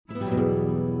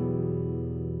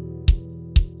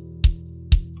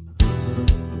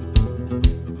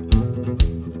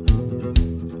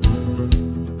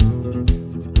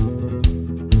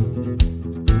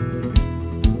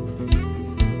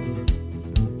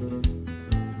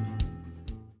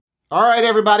All right,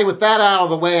 everybody, with that out of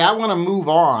the way, I want to move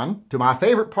on to my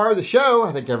favorite part of the show.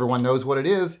 I think everyone knows what it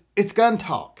is. It's gun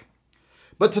talk.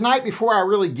 But tonight, before I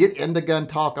really get into gun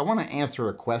talk, I want to answer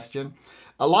a question.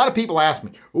 A lot of people ask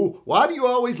me, oh, why do you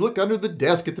always look under the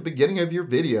desk at the beginning of your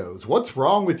videos? What's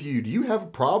wrong with you? Do you have a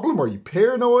problem? Are you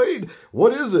paranoid?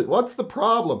 What is it? What's the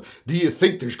problem? Do you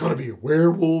think there's going to be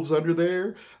werewolves under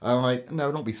there? I'm like,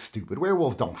 no, don't be stupid.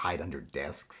 Werewolves don't hide under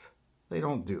desks. They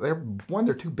don't do.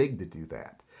 They're too big to do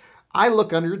that. I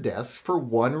look under desks for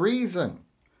one reason,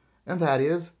 and that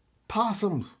is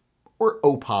possums, or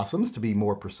opossums to be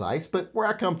more precise, but where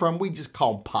I come from, we just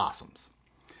call them possums.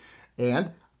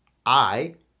 And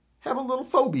I have a little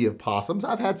phobia of possums.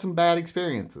 I've had some bad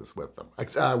experiences with them.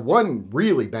 One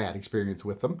really bad experience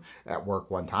with them at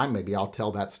work one time. Maybe I'll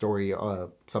tell that story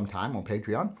sometime on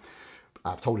Patreon.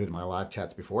 I've told it in my live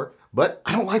chats before, but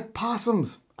I don't like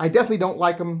possums. I definitely don't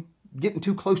like them getting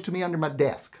too close to me under my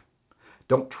desk.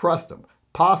 Don't trust them.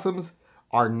 Possums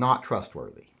are not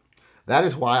trustworthy. That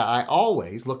is why I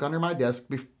always look under my desk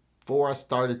before I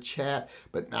start a chat.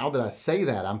 But now that I say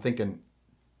that, I'm thinking,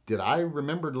 did I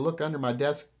remember to look under my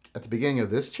desk at the beginning of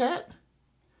this chat?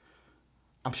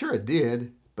 I'm sure I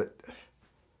did, but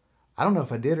I don't know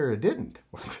if I did or I didn't.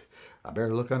 I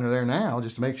better look under there now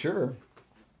just to make sure.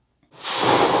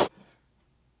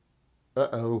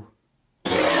 Uh-oh.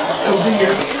 Oh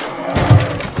dear.